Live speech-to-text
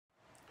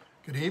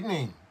Good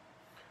evening.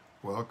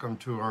 Welcome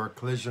to our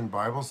Collision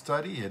Bible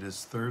Study. It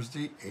is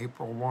Thursday,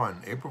 April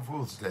 1, April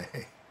Fool's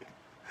Day.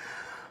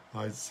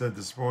 I said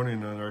this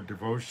morning in our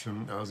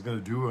devotion I was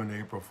going to do an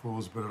April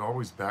Fool's, but it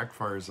always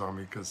backfires on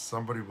me because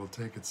somebody will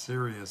take it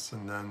serious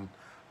and then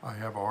I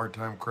have a hard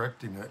time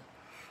correcting it.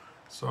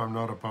 So I'm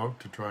not about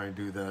to try and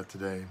do that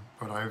today.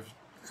 But I've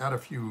had a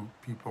few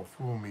people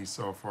fool me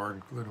so far,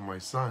 including my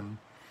son.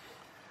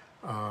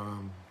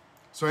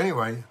 So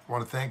anyway, I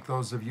want to thank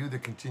those of you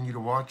that continue to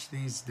watch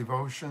these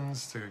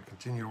devotions, to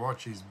continue to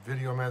watch these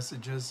video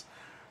messages.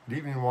 Good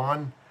evening,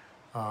 Juan.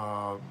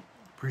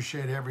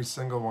 Appreciate every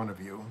single one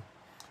of you.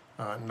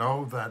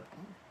 Know that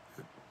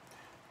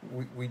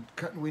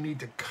we need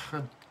to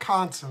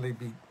constantly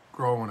be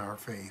growing our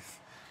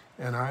faith.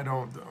 And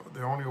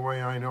the only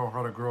way I know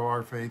how to grow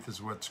our faith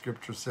is what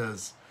Scripture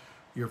says.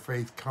 Your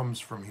faith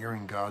comes from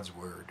hearing God's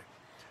Word.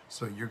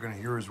 So you're going to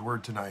hear His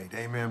Word tonight.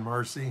 Amen,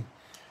 Marcy.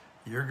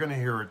 You're going to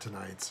hear it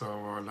tonight. So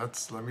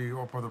let me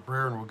open with a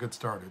prayer and we'll get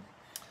started.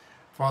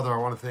 Father, I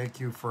want to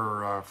thank you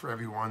for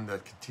everyone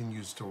that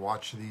continues to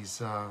watch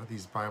these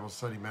Bible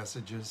study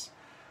messages.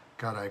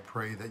 God, I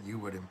pray that you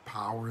would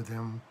empower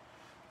them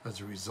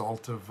as a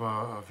result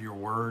of your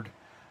word,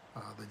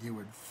 that you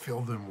would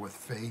fill them with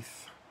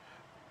faith.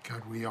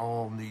 God, we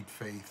all need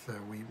faith.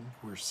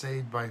 We're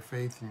saved by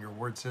faith, and your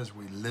word says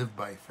we live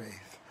by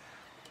faith.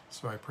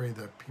 So I pray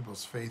that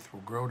people's faith will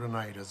grow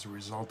tonight as a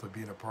result of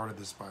being a part of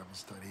this Bible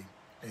study.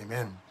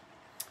 Amen.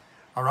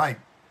 All right.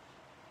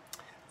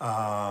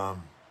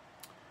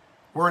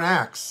 We're in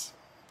Acts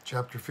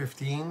chapter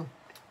 15.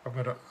 I'm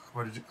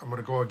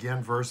gonna go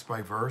again verse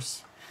by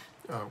verse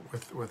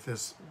with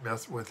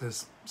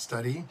this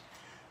study.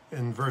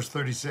 In verse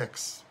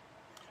 36,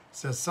 it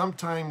says,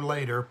 "Sometime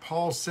later,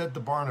 Paul said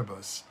to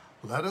Barnabas,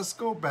 'Let us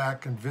go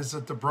back and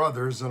visit the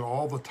brothers in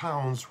all the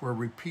towns where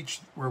we preach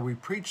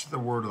the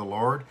word of the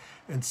Lord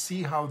and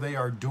see how they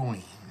are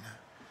doing.'"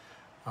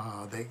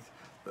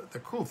 The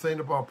cool thing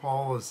about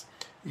Paul is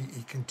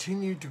he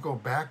continued to go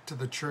back to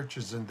the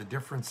churches in the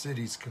different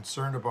cities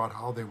concerned about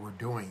how they were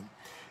doing.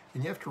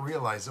 And you have to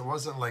realize it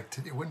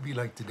wouldn't be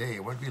like today.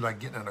 It wouldn't be like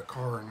getting in a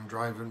car and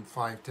driving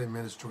 5-10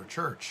 minutes to a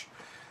church.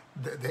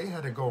 They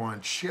had to go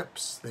on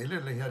ships. They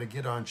literally had to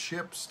get on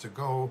ships to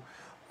go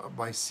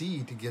by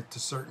sea to get to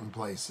certain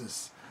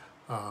places.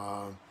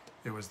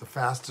 It was the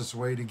fastest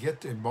way to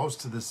get to.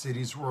 Most of the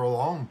cities were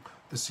along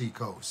the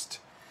seacoast.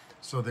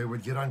 So they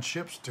would get on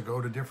ships to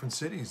go to different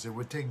cities. It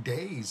would take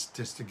days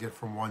just to get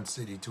from one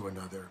city to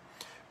another.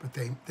 But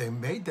they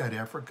made that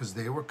effort because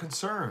they were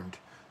concerned.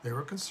 They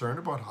were concerned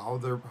about how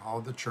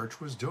the church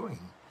was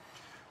doing.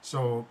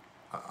 So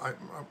I'll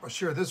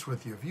share this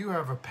with you. If you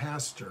have a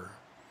pastor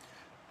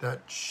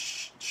that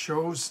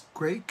shows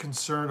great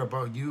concern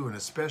about you and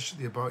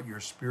especially about your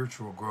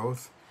spiritual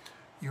growth,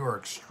 you are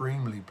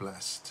extremely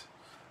blessed.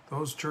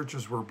 Those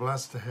churches were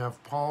blessed to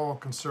have Paul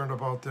concerned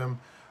about them.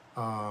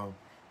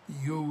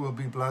 You will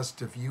be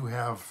blessed if you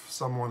have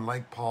someone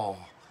like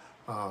Paul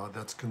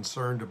that's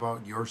concerned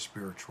about your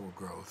spiritual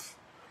growth.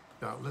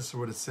 Now, listen to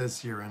what it says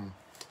here in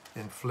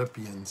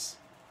Philippians.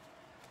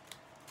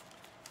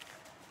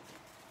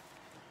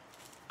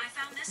 I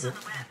found this on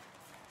the web.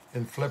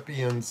 In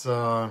Philippians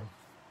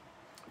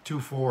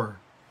 2:4,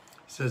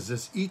 it says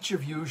this: "Each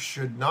of you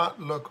should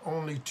not look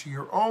only to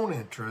your own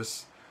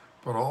interests,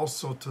 but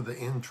also to the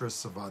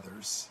interests of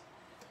others."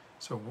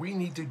 So we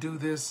need to do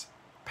this.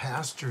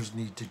 Pastors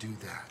need to do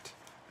that.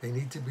 They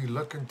need to be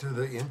looking to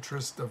the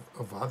interest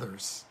of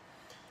others.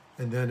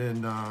 And then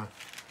in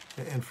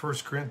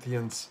 1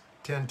 Corinthians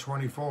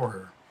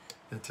 10:24,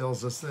 it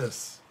tells us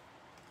this: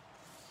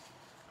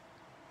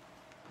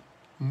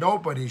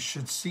 "Nobody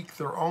should seek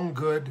their own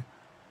good,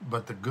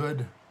 but the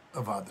good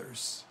of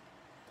others."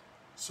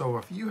 So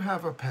if you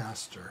have a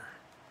pastor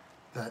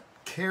that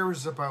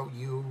cares about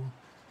you,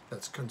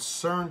 that's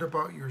concerned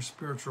about your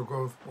spiritual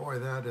growth, boy,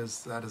 that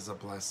is a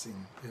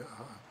blessing.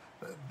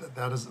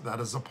 That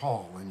is a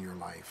Paul in your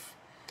life.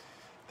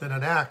 Then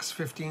in Acts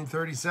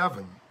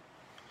 15:37,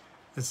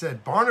 it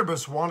said,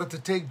 "Barnabas wanted to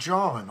take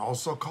John,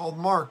 also called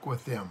Mark,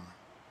 with them."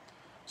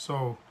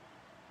 So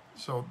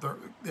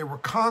they were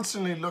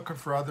constantly looking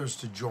for others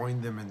to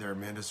join them in their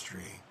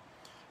ministry.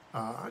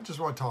 I just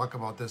want to talk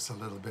about this a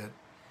little bit.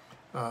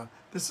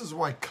 This is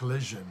why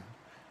Collision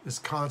is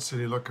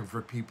constantly looking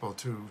for people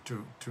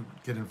to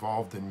get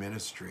involved in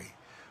ministry.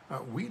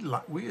 We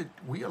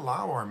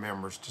allow our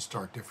members to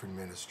start different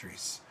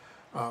ministries.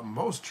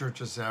 Most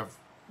churches have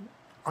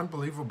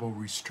unbelievable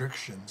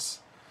restrictions.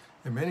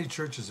 In many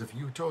churches, if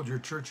you told your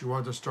church you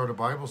wanted to start a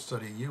Bible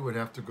study, you would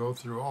have to go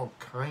through all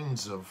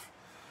kinds of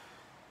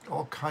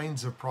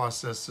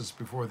processes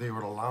before they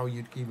would allow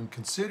you to even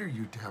consider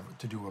you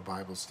to do a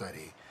Bible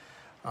study.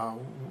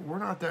 We're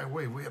not that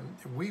way.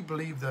 We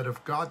believe that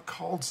if God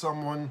called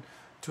someone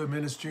to a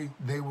ministry,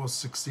 they will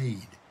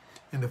succeed.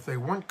 And if they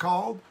weren't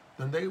called,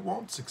 then they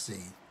won't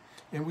succeed.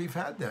 And we've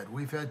had that.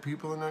 We've had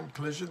people in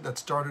Collision that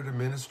started a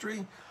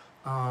ministry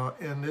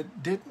and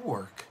it didn't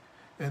work.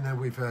 And then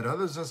we've had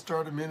others that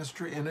started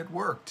ministry and it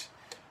worked.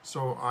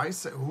 So I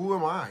say, who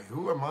am I?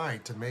 Who am I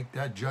to make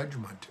that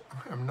judgment?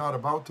 I'm not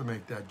about to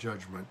make that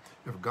judgment.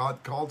 If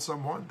God called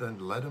someone, then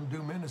let him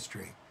do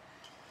ministry.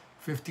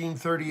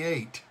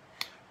 1538.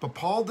 But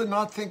Paul did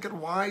not think it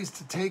wise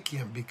to take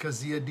him,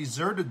 because he had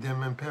deserted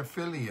them in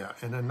Pamphylia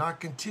and had not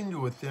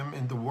continued with them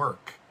in the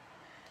work.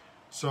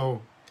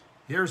 So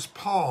here's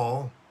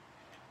Paul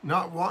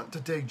not wanting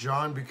to take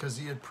John because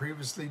he had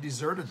previously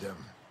deserted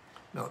them.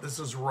 Now, this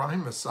is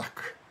rhyme a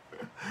sucker.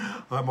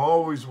 I'm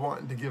always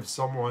wanting to give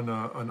someone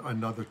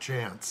another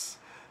chance.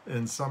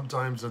 And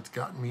sometimes it's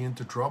gotten me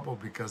into trouble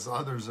because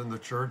others in the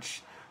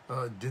church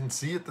didn't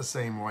see it the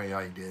same way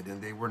I did.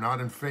 And they were not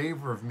in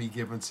favor of me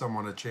giving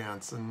someone a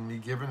chance. And me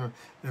giving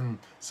them,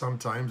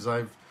 sometimes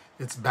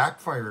it's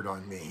backfired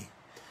on me.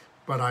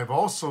 But I've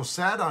also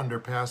sat under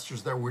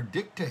pastors that were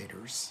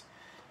dictators,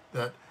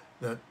 that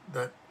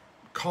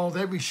called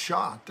every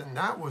shot. And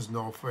that was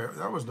no fair.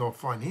 That was no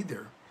fun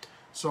either.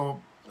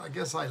 So I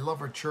guess I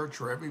love a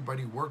church where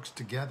everybody works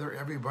together.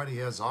 Everybody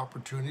has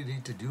opportunity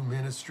to do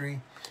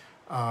ministry.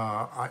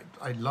 I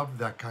love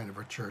that kind of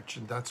a church,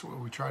 and that's what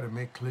we try to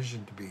make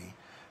Collision to be,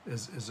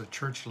 is a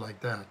church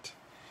like that.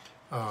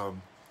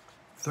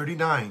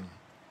 39.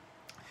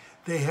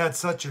 They had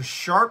such a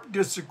sharp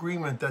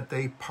disagreement that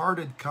they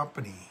parted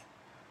company.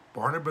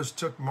 Barnabas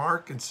took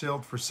Mark and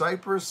sailed for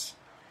Cyprus.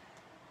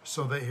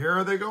 So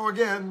here they go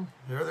again,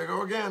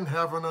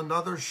 having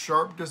another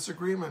sharp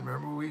disagreement.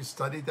 Remember, we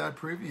studied that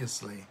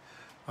previously.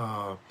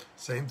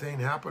 Same thing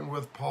happened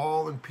with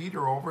Paul and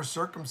Peter over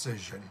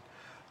circumcision.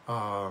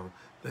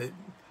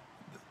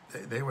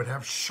 They would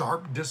have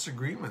sharp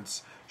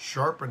disagreements,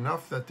 sharp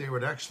enough that they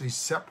would actually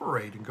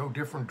separate and go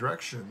different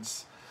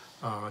directions.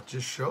 It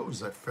just shows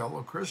that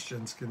fellow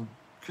Christians can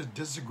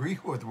disagree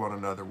with one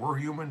another. We're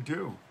human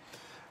too.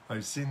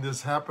 I've seen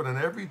this happen in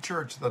every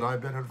church that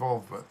I've been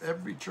involved with.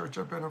 Every church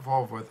I've been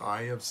involved with,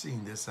 I have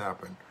seen this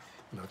happen.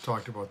 And I've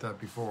talked about that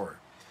before.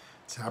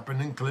 It's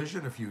happened in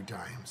Collision a few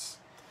times.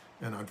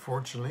 And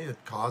unfortunately,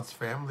 it caused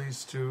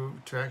families to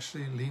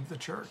actually leave the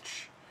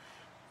church,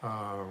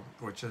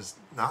 which is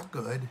not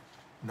good,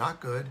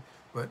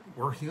 but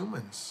we're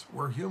humans.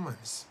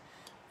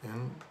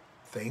 And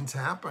things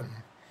happen.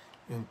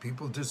 And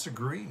people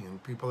disagree,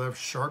 and people have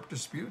sharp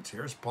disputes.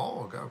 Here's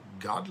Paul,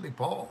 godly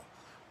Paul.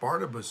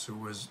 Barnabas, who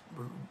was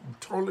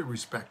totally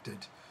respected.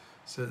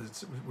 So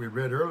we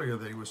read earlier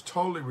that he was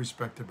totally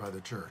respected by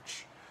the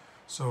church.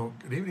 So,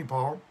 good evening,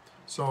 Paul.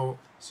 So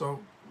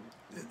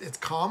it's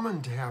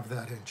common to have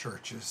that in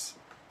churches.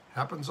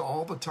 Happens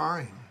all the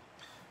time.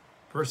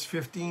 Verse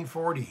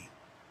 1540.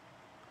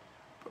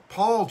 But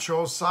Paul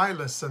chose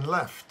Silas and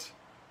left,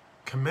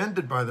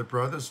 commended by the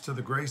brothers to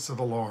the grace of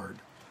the Lord.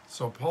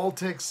 So Paul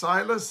takes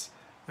Silas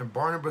and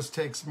Barnabas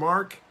takes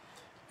Mark,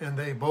 and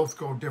they both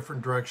go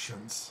different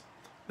directions.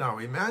 Now,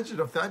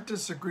 imagine if that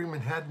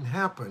disagreement hadn't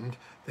happened,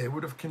 they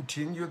would have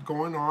continued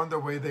going on the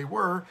way they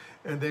were,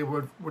 and they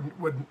would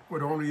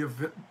only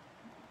have,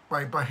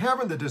 by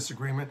having the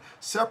disagreement,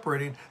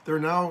 separating, they're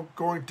now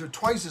going to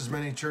twice as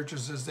many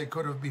churches as they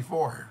could have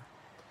before.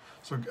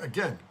 So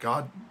again,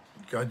 God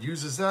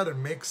uses that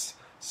and makes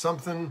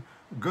something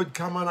good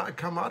come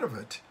out of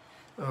it.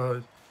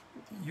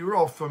 You're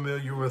all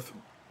familiar with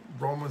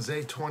Romans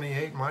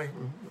 8:28,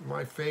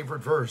 my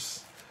favorite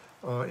verse.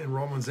 In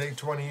Romans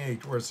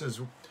 8:28, where it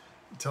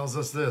tells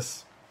us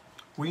this: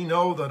 we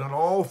know that in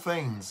all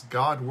things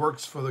God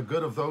works for the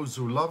good of those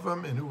who love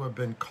him and who have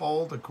been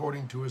called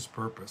according to his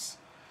purpose.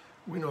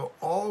 We know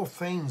all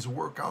things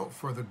work out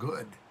for the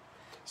good.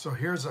 So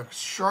here's a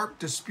sharp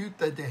dispute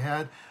that they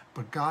had,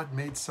 but God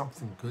made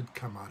something good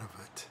come out of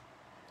it.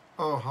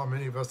 Oh, how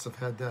many of us have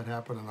had that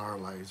happen in our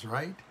lives,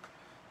 right?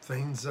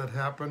 Things that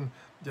happen.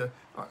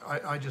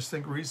 I just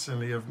think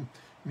recently of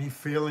me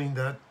failing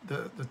that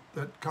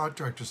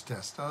contractor's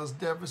test. I was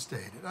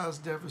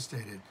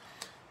devastated.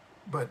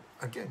 But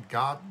again,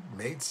 God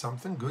made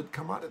something good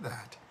come out of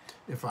that.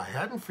 If I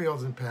hadn't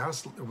failed and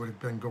passed, it would have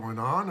been going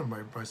on, and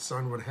my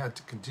son would have had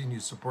to continue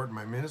supporting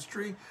my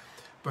ministry.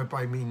 But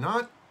by me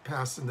not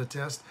passing the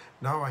test,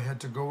 now I had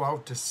to go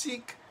out to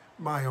seek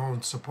my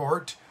own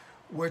support,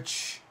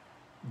 which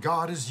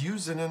God is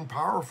using in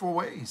powerful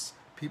ways.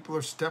 People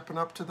are stepping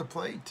up to the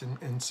plate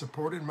and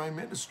supporting my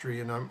ministry,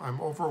 and I'm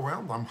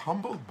overwhelmed. I'm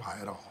humbled by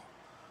it all.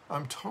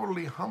 I'm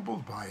totally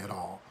humbled by it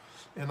all.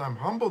 And I'm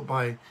humbled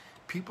by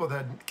people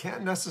that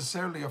can't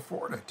necessarily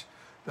afford it,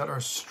 that are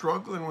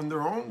struggling in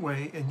their own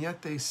way, and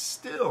yet they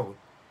still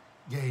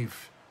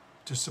gave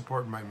to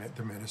support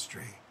the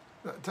ministry.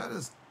 That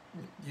is,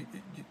 you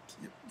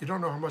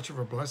don't know how much of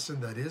a blessing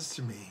that is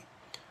to me.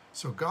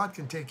 So God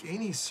can take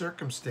any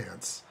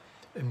circumstance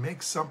and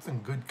make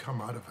something good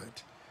come out of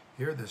it.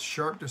 Here, this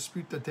sharp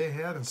dispute that they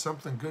had, and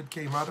something good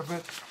came out of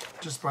it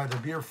just by the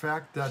mere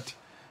fact that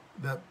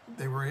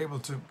they were able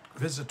to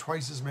visit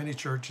twice as many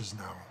churches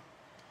now.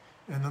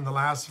 And then the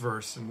last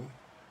verse, in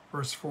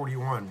verse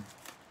 41,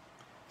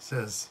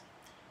 says,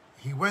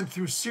 he went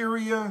through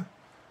Syria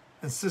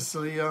and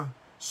Cilicia,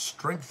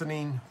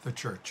 strengthening the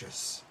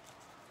churches.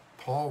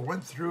 Paul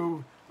went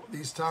through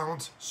these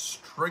towns,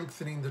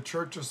 strengthening the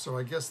churches. So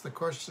I guess the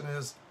question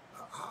is,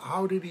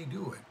 How did he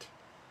do it?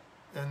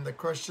 And the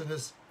question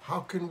is, how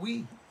can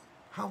we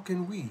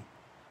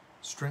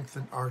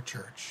strengthen our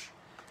church?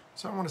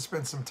 So I want to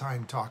spend some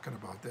time talking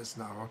about this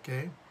now,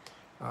 okay?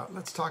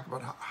 Let's talk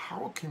about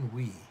how can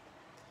we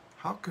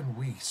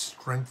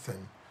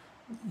strengthen.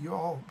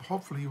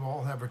 Hopefully you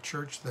all have a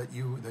church that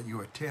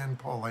you attend.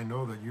 Paul, I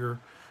know that you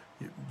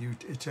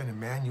attend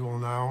Emmanuel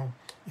now,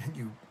 and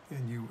you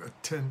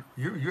attend.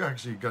 You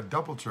actually got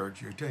double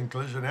church. You attend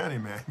Collision and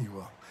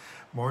Emmanuel.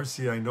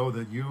 Marcy, I know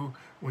that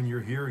when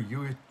you're here,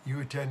 you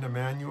attend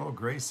Emmanuel.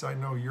 Grace, I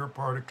know you're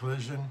part of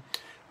Collision.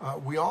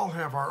 We all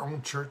have our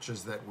own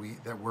churches that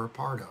we're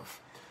part of.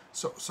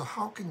 So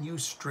how can you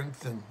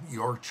strengthen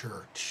your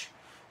church?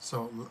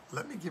 So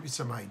let me give you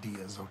some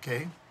ideas,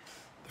 okay?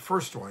 The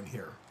first one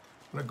here.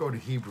 I'm going to go to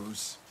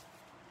Hebrews.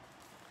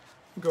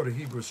 Go to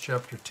Hebrews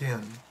chapter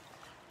 10 to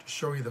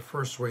show you the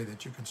first way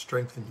that you can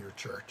strengthen your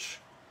church.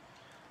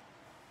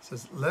 It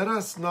says, "Let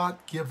us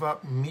not give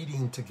up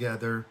meeting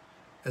together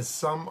as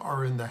some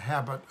are in the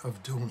habit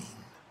of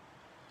doing,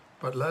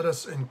 but let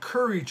us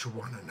encourage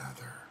one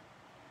another."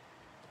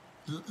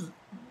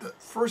 The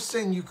first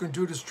thing you can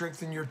do to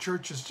strengthen your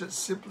church is just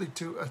simply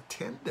to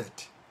attend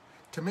it,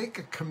 to make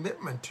a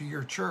commitment to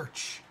your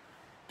church,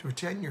 to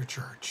attend your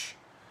church.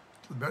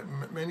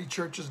 Many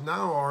churches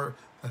now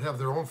that have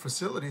their own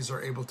facilities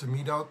are able to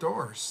meet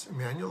outdoors.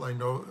 Emmanuel, I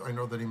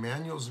know that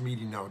Emmanuel's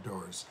meeting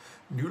outdoors.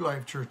 New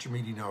Life Church are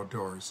meeting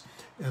outdoors.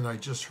 And I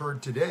just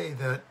heard today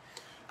that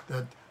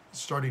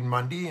starting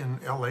Monday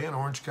in LA and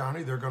Orange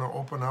County, they're going to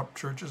open up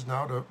churches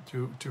now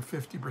to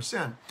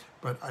 50%.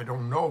 But I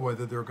don't know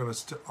whether they're going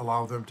to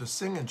allow them to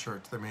sing in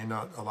church. They may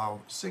not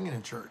allow singing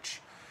in church.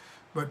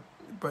 But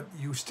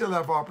you still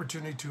have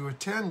opportunity to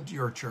attend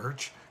your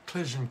church.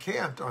 Collision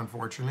can't,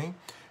 unfortunately.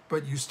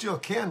 But you still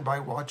can by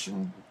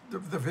watching the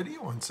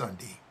video on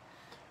Sunday.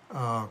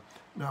 Now,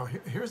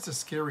 here's the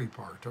scary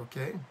part,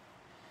 okay?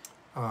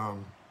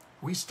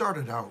 We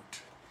started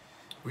out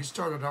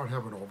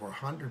having over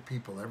 100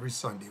 people every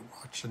Sunday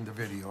watching the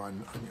video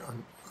on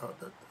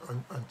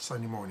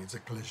Sunday mornings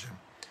at Collision.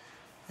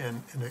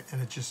 And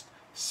it just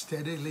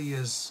steadily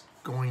is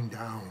going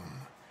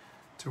down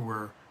to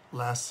where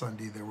last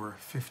Sunday there were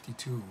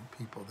 52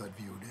 people that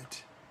viewed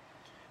it.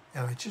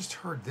 And I just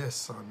heard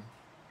this on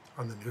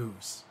the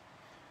news.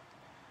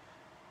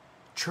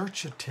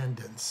 Church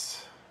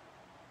attendance,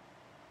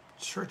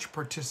 church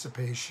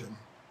participation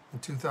in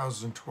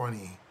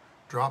 2020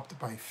 dropped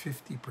by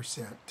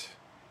 50%.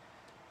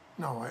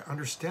 Now, I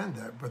understand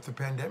that, but the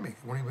pandemic,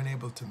 we weren't even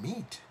able to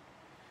meet.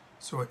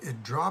 So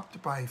it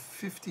dropped by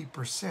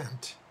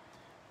 50%.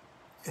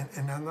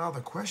 And now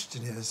the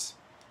question is,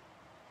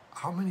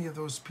 how many of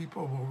those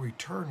people will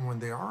return when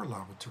they are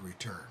allowed to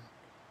return?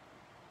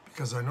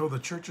 Because I know the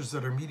churches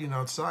that are meeting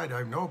outside,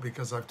 I know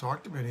because I've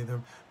talked to many of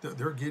them, that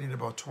they're getting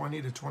about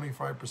 20 to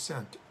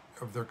 25%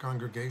 of their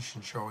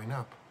congregation showing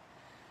up.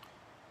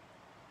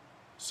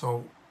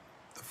 So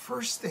the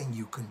first thing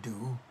you can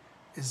do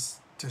is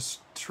to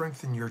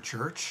strengthen your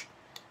church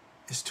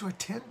is to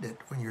attend it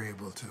when you're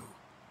able to.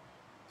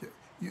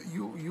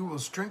 You will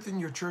strengthen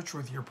your church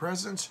with your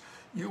presence.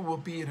 You will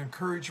be an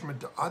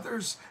encouragement to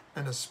others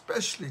and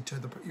especially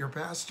to your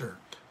pastor.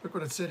 Look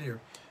what it said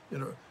here.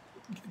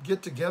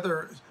 Get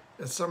together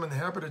as some in the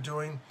habit of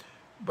doing,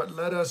 but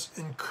let us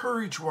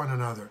encourage one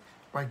another.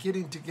 By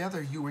getting together,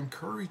 you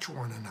encourage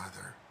one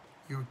another.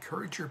 You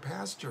encourage your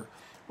pastor.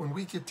 When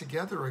we get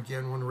together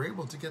again, when we're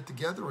able to get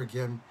together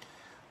again,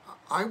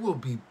 I will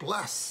be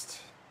blessed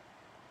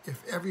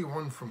if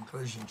everyone from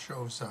Collision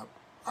shows up.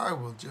 I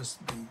will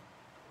just be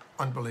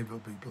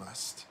unbelievably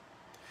blessed.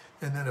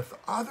 And then if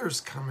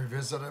others come and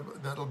visit,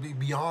 that'll be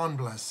beyond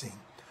blessing.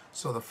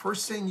 So the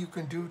first thing you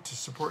can do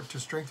to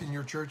strengthen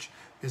your church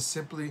is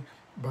simply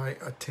by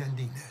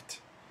attending it.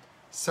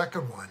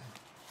 Second one,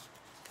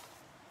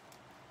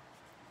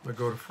 we'll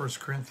go to 1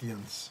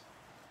 Corinthians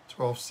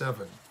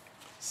 12:7.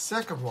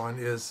 Second one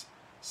is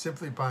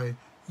simply by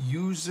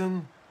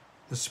using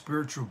the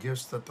spiritual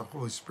gifts that the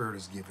Holy Spirit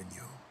has given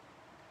you.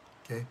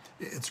 Okay?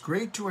 It's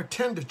great to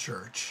attend a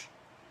church,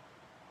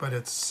 but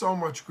it's so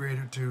much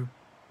greater to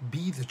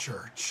be the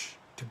church.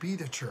 To be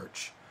the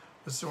church.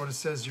 Listen to what it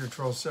says here in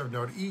 12:7.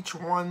 Now, to each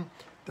one,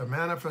 the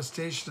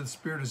manifestation of the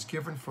Spirit is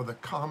given for the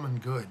common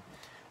good.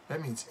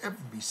 That means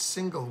every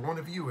single one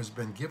of you has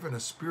been given a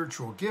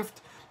spiritual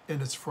gift,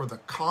 and it's for the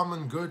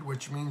common good,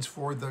 which means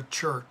for the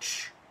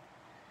church.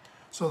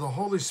 So the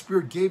Holy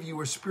Spirit gave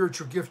you a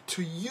spiritual gift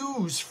to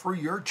use for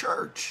your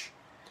church.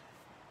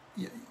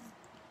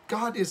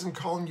 God isn't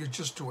calling you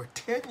just to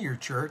attend your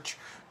church.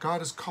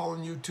 God is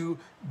calling you to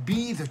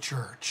be the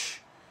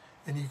church.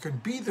 And you can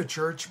be the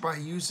church by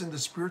using the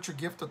spiritual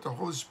gift that the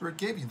Holy Spirit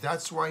gave you.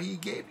 That's why He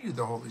gave you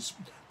the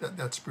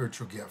that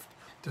spiritual gift,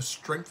 to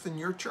strengthen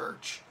your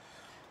church.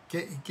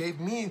 He gave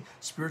me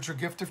spiritual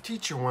gift of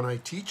teaching. When I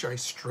teach, I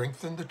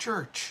strengthen the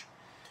church.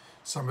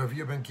 Some of you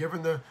have been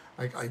given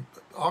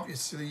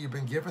obviously you've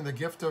been given the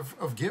gift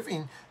of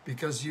giving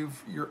because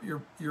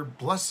you're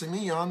blessing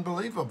me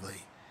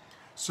unbelievably.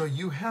 So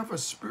you have a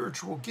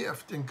spiritual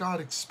gift, and God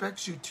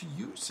expects you to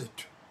use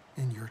it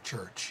in your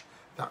church.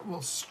 That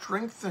will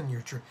strengthen your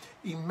church.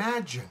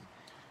 Imagine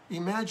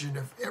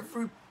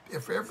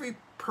if every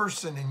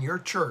person in your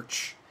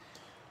church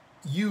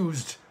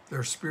used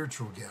their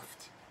spiritual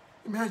gift.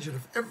 Imagine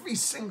if every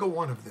single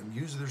one of them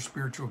used their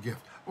spiritual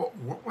gift.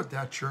 What would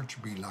that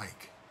church be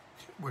like?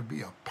 It would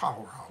be a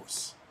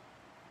powerhouse.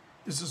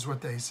 This is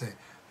what they say.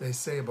 They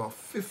say about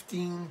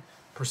 15%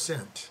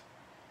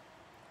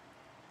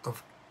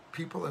 of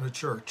people in a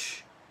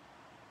church,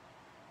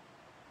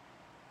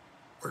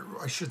 or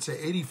I should say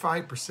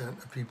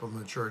 85% of people in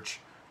the church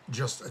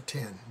just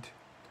attend.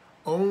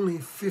 Only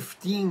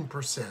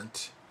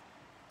 15%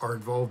 are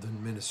involved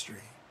in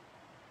ministry.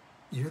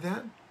 You hear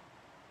that?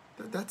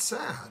 That's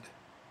sad.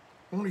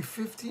 Only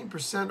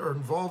 15% are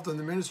involved in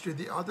the ministry.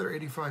 The other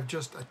 85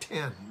 just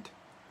attend.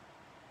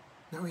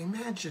 Now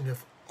imagine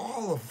if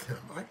all of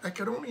them, I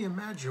could only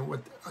imagine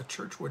what a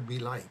church would be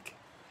like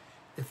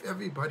if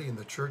everybody in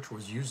the church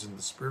was using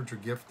the spiritual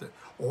gift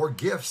or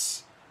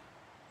gifts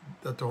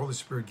that the Holy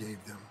Spirit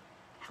gave them.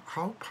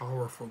 How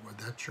powerful would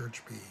that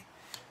church be?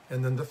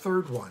 And then the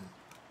third one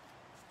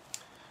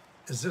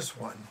is this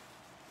one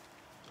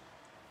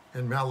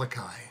in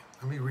Malachi.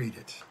 Let me read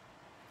it.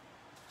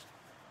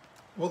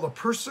 Will a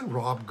person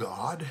rob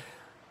God?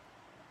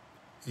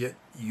 Yet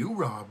you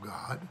rob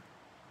God.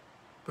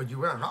 But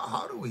you ask,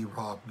 how do we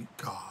rob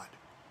God?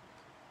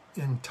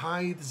 In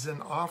tithes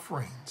and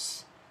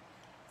offerings.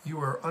 You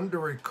are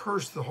under a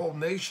curse, the whole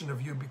nation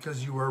of you,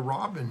 because you are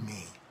robbing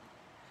me.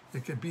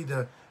 It could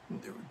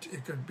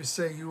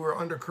say you are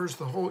under curse,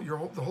 the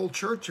whole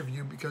church of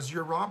you, because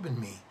you're robbing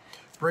me.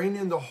 Bring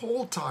in the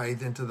whole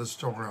tithe into the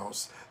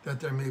storehouse, that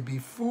there may be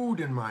food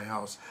in my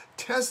house.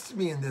 Test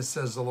me in this,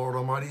 says the Lord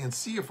Almighty, and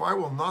see if I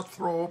will not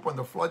throw open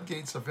the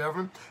floodgates of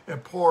heaven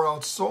and pour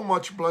out so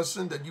much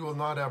blessing that you will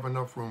not have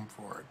enough room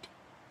for it.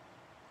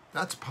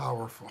 That's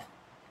powerful.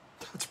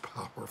 That's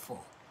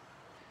powerful.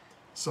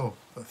 So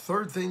the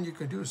third thing you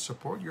can do is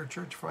support your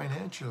church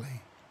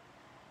financially.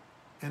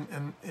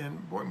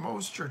 And boy,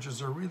 most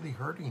churches are really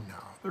hurting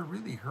now. They're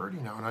really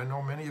hurting now, and I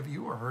know many of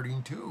you are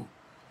hurting too.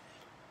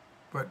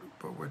 But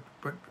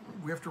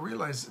we have to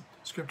realize that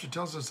Scripture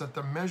tells us that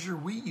the measure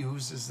we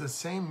use is the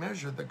same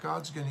measure that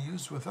God's going to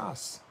use with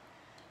us.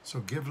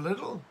 So give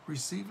little,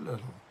 receive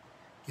little.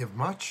 Give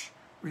much,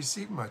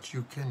 receive much.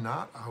 You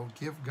cannot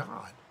outgive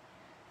God.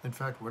 In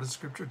fact, what does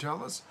Scripture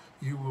tell us?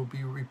 You will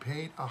be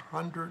repaid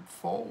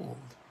 100-fold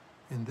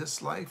in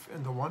this life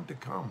and the one to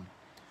come.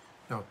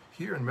 Now,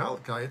 here in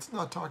Malachi, it's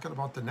not talking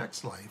about the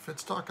next life.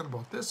 It's talking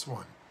about this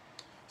one.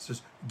 It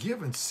says,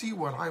 give and see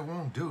what I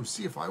won't do.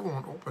 See if I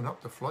won't open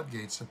up the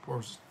floodgates and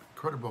pour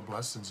incredible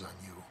blessings on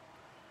you.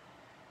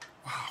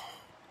 Wow.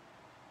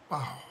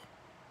 Wow.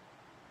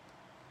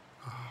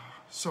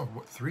 So,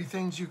 what, 3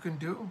 things you can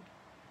do?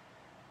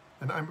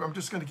 And I'm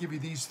just going to give you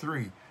these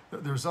 3.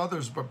 There's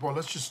others, but boy,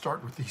 let's just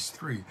start with these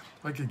 3.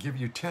 I could give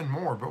you 10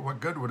 more, but what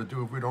good would it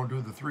do if we don't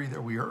do the 3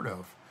 that we heard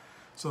of?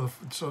 So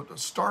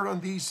start on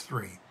these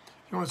 3.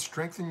 You want to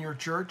strengthen your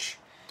church?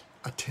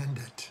 Attend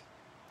it.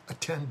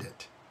 Attend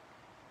it.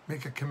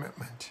 Make a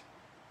commitment.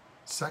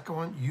 Second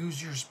one,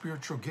 use your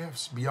spiritual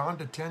gifts. Beyond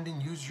attending,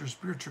 use your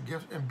spiritual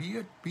gifts and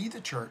be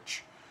the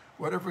church.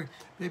 Whatever,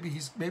 maybe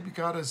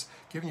God has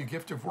given you a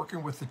gift of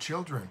working with the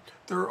children.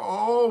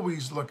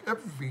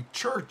 Every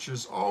church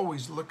is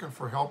always looking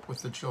for help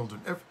with the children.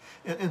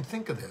 And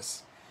think of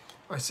this.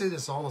 I say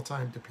this all the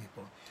time to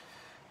people.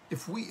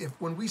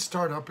 When we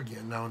start up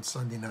again now on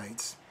Sunday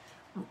nights,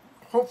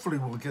 hopefully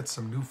we'll get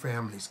some new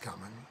families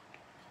coming.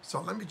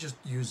 So let me just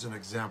use an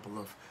example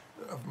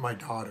of my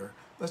daughter.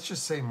 Let's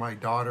just say my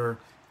daughter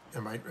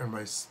and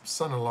my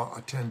son-in-law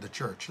attend the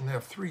church, and they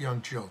have 3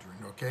 young children,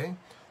 okay?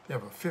 They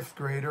have a 5th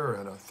grader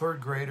and a 3rd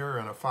grader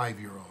and a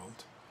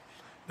 5-year-old.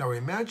 Now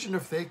imagine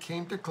if they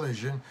came to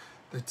Collision,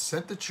 they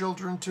sent the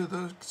children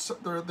to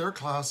their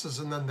classes,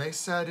 and then they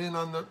sat in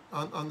on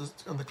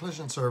the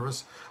Collision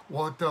service,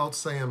 walked out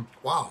saying,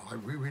 "Wow,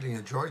 we really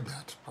enjoyed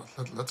that.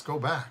 Let's go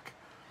back."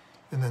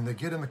 And then they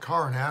get in the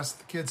car and ask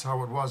the kids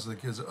how it was. And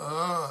the kids,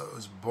 "Oh, it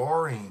was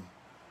boring.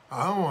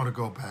 I don't want to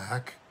go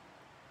back."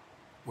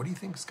 What do you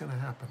think is going to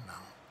happen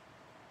now?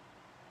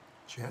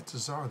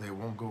 Chances are they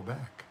won't go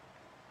back.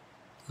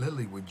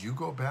 Lily, would you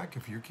go back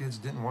if your kids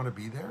didn't want to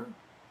be there?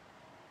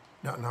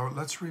 Now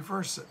let's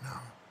reverse it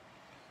now.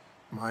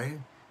 My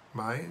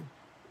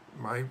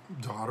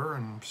daughter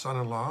and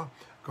son-in-law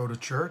go to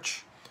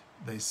church.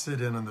 They sit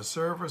in on the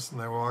service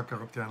and they walk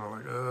out kind of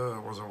like,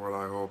 it wasn't what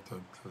I hoped.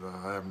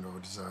 I have no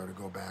desire to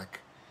go back.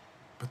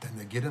 But then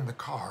they get in the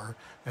car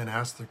and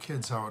ask their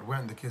kids how it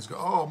went. And the kids go,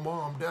 "Oh,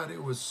 Mom, Dad,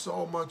 it was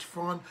so much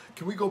fun.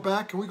 Can we go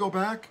back? Can we go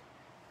back?"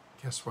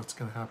 Guess what's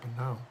going to happen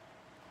now?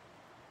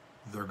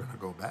 They're going to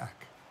go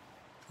back.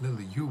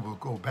 Lily, you will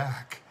go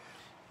back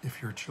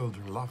if your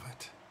children love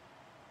it.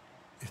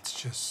 It's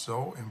just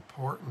so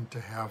important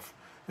to have.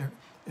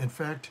 In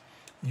fact,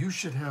 you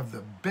should have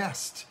the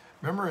best.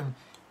 Remember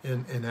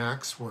in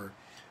Acts where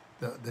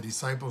the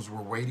disciples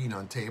were waiting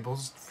on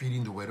tables,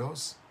 feeding the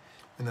widows?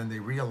 And then they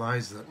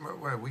realized that,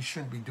 well, we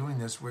shouldn't be doing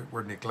this.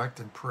 We're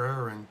neglecting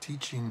prayer and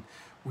teaching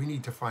we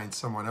need to find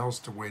someone else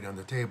to wait on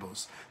the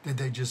tables. Did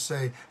they just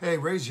say, hey,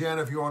 raise your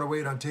hand if you want to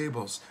wait on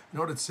tables? You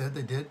know what it said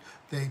they did?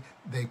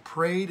 They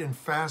prayed and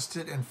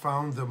fasted and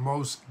found the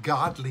most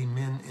godly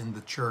men in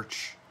the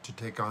church to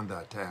take on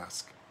that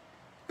task.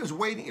 It was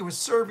waiting, it was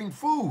serving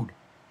food.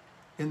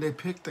 And they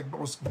picked the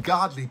most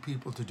godly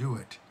people to do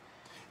it.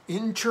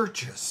 In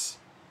churches,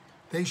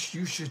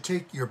 you should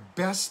take your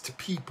best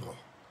people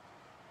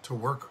to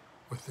work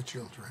with the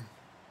children.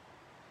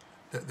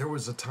 There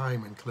was a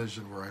time in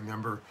Collision where I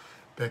remember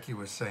Becky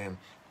was saying,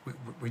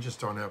 we just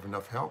don't have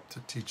enough help to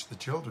teach the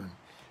children.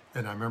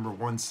 And I remember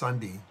one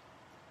Sunday,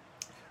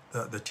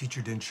 the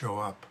teacher didn't show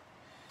up.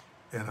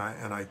 And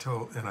I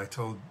told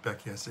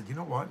Becky, I said, you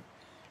know what?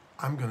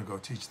 I'm going to go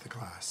teach the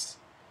class.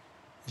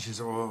 And she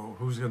said, well,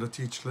 who's going to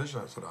teach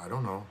Collision? I said, I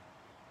don't know.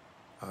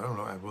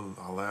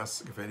 I'll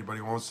ask if anybody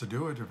wants to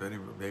do it.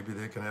 Maybe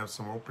they can have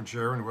some open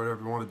sharing or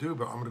whatever you want to do,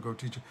 but I'm going to go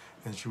teach it.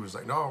 And she was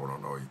like, no,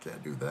 you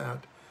can't do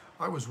that.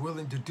 I was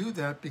willing to do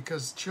that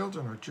because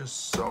children are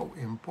just so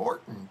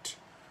important.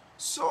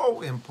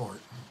 So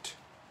important.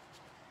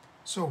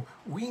 So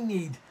we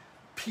need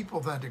people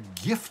that are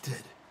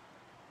gifted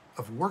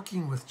of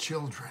working with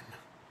children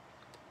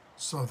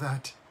so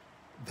that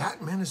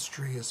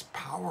ministry is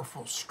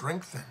powerful,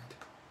 strengthened.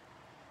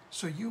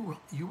 So you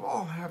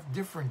all have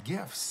different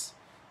gifts.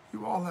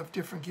 You all have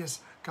different gifts.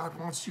 God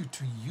wants you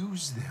to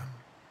use them.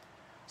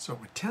 So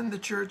attend the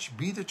church,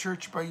 be the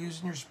church by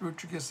using your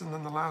spiritual gifts, and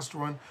then the last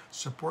one,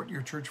 support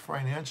your church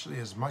financially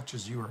as much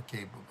as you are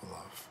capable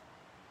of.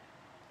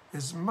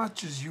 As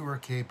much as you are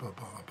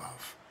capable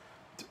of.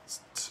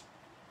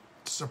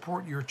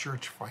 Support your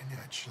church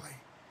financially.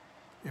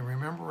 And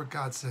remember what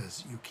God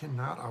says, you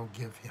cannot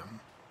outgive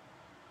him.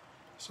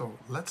 So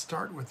let's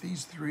start with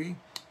these three.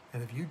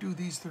 And if you do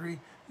these three,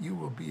 you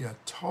will be a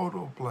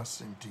total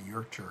blessing to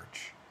your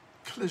church.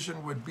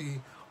 Collision would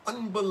be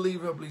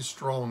unbelievably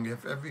strong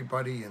if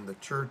everybody in the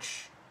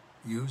church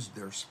used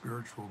their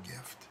spiritual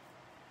gift.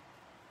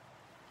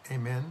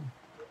 Amen.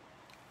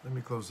 Let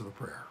me close with a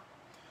prayer.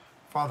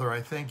 Father,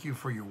 I thank you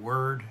for your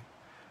word.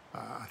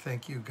 I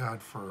thank you,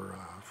 God, for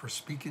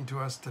speaking to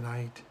us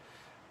tonight.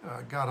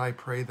 God, I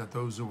pray that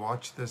those who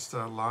watch this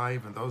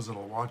live and those that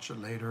will watch it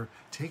later,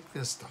 take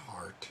this to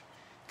heart.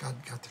 God,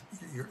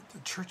 the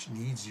church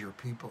needs your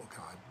people,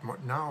 God,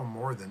 now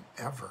more than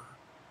ever.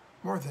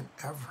 More than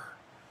ever.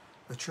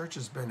 The church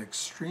has been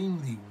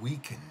extremely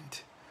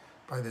weakened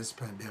by this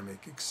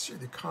pandemic.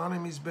 The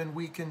economy's been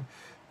weakened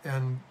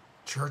and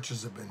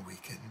churches have been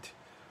weakened.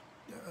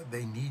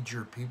 They need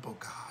your people,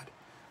 God.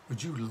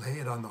 Would you lay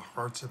it on the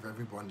hearts of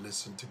everyone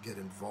listening to get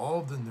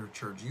involved in their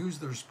church, use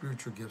their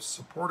spiritual gifts,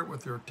 support it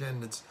with their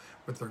attendance,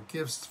 with their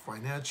gifts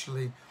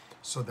financially,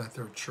 so that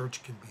their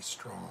church can be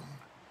strong.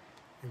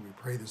 And we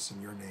pray this in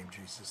your name,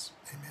 Jesus.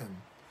 Amen.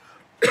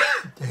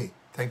 Hey,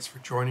 thanks for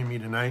joining me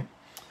tonight.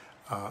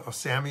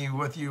 Sammy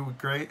with you,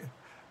 great.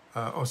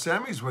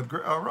 Sammy's with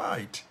great. All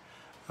right.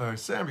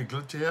 Sammy,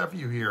 good to have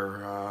you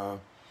here.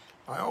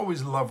 I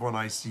always love when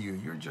I see you.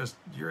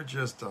 You're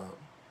just a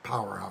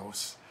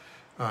powerhouse.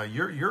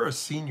 You're a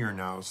senior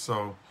now,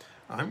 so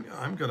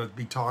I'm going to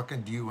be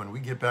talking to you when we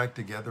get back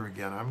together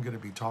again. I'm going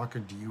to be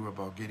talking to you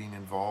about getting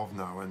involved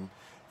now in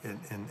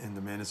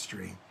the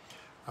ministry.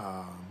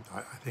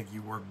 I think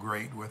you work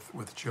great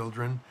with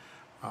children.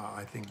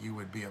 I think you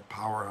would be a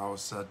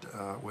powerhouse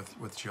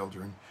with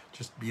children,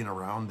 just being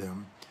around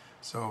them.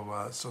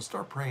 So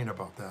start praying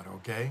about that,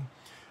 okay?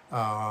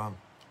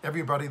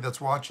 Everybody that's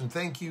watching,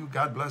 thank you.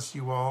 God bless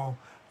you all.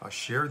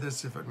 Share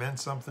this if it meant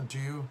something to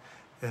you.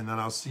 And then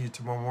I'll see you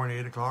tomorrow morning,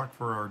 8 o'clock,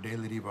 for our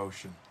daily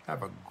devotion.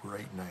 Have a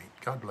great night.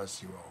 God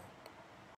bless you all.